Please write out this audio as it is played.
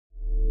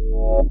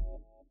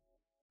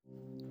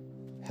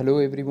Hello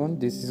everyone,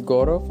 this is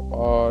गौरव।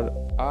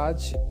 और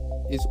आज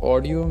इस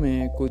ऑडियो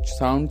में कुछ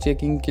साउंड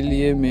चेकिंग के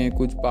लिए मैं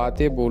कुछ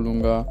बातें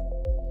बोलूँगा,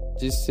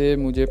 जिससे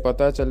मुझे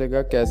पता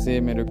चलेगा कैसे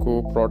मेरे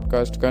को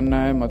ब्रॉडकास्ट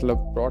करना है। मतलब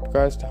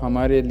ब्रॉडकास्ट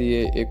हमारे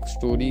लिए एक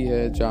स्टोरी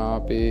है जहाँ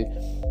पे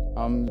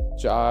हम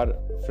 4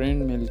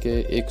 फ्रेंड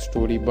मिलके एक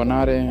स्टोरी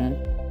बना रहे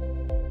हैं।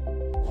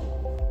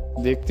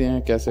 देखते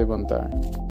हैं कैसे बनता है।